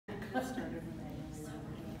We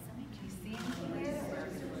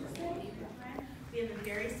have a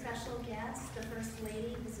very special guest. The First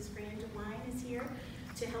Lady, Mrs. Fran DeWine, is here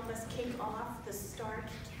to help us kick off the Stark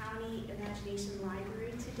County Imagination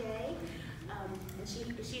Library today. And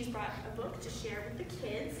she's brought a book to share with the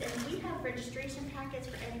kids. And we have registration packets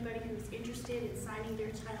for anybody who's interested in signing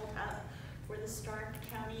their child up for the Stark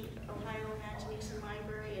County, Ohio Imagination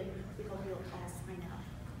Library. And we hope you'll all sign up.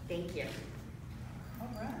 Thank you. All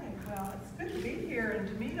right. Well, it's good to be here and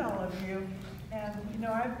to meet all of you. And you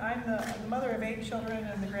know, I'm the mother of 8 children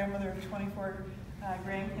and the grandmother of 24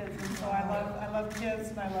 grandkids, and so I love kids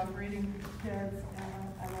and I love reading to kids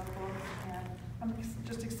and I love books, and I'm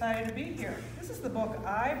just excited to be here. This is the book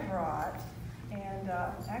I brought, and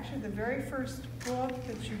actually the very first book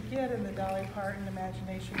that you get in the Dolly Parton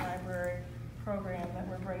Imagination Library program that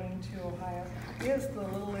we're bringing to Ohio is The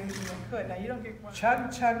Little Engine That Could. Now you don't get one.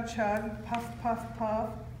 Chug, chug, chug, puff, puff, puff,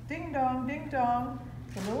 ding dong, ding dong.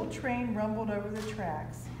 The little train rumbled over the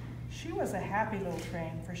tracks. She was a happy little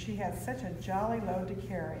train, for she had such a jolly load to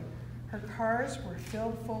carry. Her cars were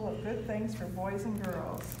filled full of good things for boys and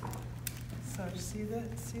girls. So see the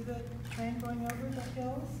train going over the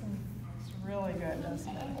hills? And it's really good,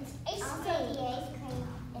 doesn't it? Also, the ice cream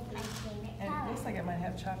is my favorite And color. it looks like it might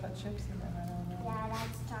have chocolate chips in it, I don't know. Yeah,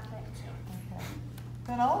 that's chocolate chip. Okay.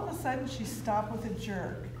 Then all of a sudden she stopped with a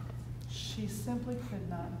jerk. She simply could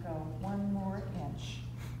not go one more inch.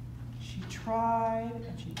 She tried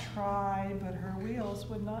and she tried, but her wheels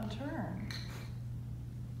would not turn.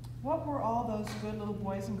 What were all those good little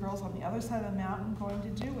boys and girls on the other side of the mountain going to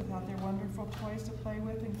do without their wonderful toys to play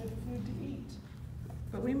with and good food to eat?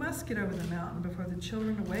 But we must get over the mountain before the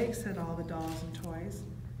children awake, said all the dolls and toys.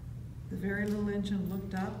 The very little engine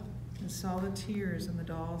looked up and saw the tears in the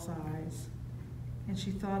doll's eyes. And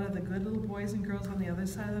she thought of the good little boys and girls on the other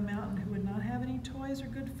side of the mountain who would not have any toys or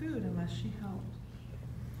good food unless she helped.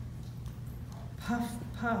 Puff,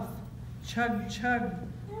 puff, chug, chug,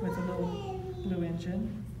 with the little blue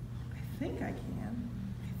engine. I think I can.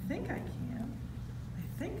 I think I can.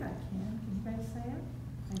 I think I can. Can you guys say it?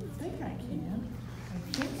 I think I can. I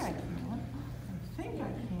think I can. I think I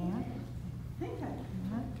can. I think I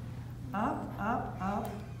can. Up, up, up,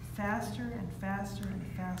 faster and faster and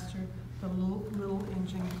faster, the little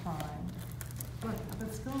engine climbed. Look,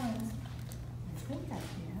 it's going. I think I can.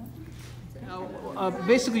 Now,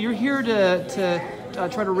 basically, you're here to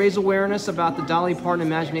try to raise awareness about the Dolly Parton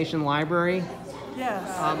Imagination Library. Yes,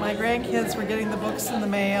 my grandkids were getting the books in the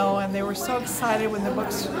mail, and they were so excited when the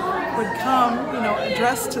books would come, you know,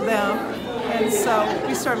 addressed to them. And so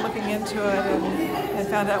we started looking into it and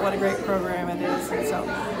found out what a great program it is. And so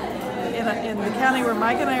in the county where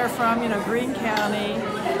Mike and I are from, you know, Greene County,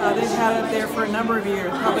 they've had it there for a number of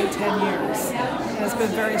years, probably 10 years. And it's been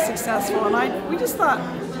very successful. And we just thought,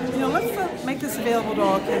 you know, let's make this available to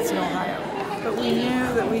all kids in Ohio. But we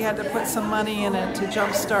knew that we had to put some money in it to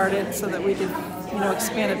jumpstart it so that we could, you know,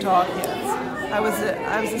 expand it to all kids. I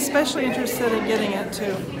was especially interested in getting it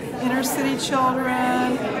to inner city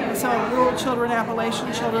children, some rural children,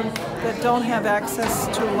 Appalachian children that don't have access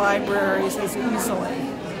to libraries as easily.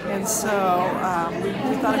 And so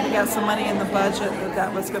we thought if we got some money in the budget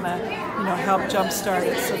that was going to, you know, help jumpstart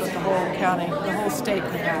it so that the whole county, the whole state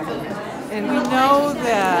could have it. And we know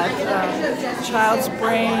that a child's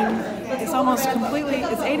brain is almost completely,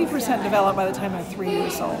 it's 80% developed by the time they're 3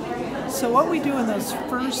 years old. So what we do in those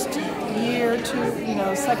first year to, you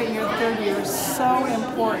know, second year, third year is so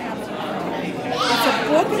important. It's a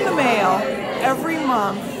book in the mail every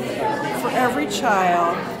month for every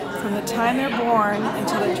child from the time they're born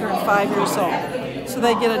until they turn 5 years old. So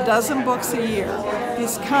they get a dozen books a year.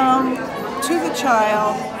 These come to the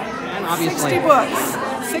child, And obviously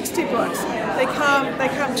 60 books. They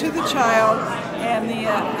come to the child, and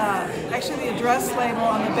actually the address label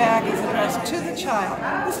on the back is addressed to the child.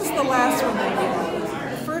 This is the last one they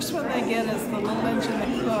get. The first one they get is The Little Engine That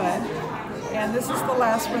Could, and this is the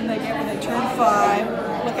last one they get when they turn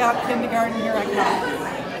 5. Look out, kindergarten, here I come.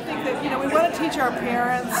 I think that, you know, we want to teach our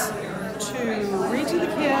parents to read to the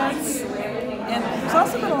kids, and there's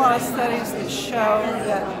also been a lot of studies that show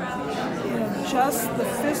that just the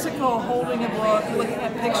physical holding a book, looking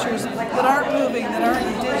at pictures that aren't moving, that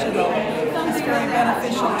aren't digital, is very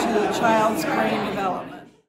beneficial to a child's brain development.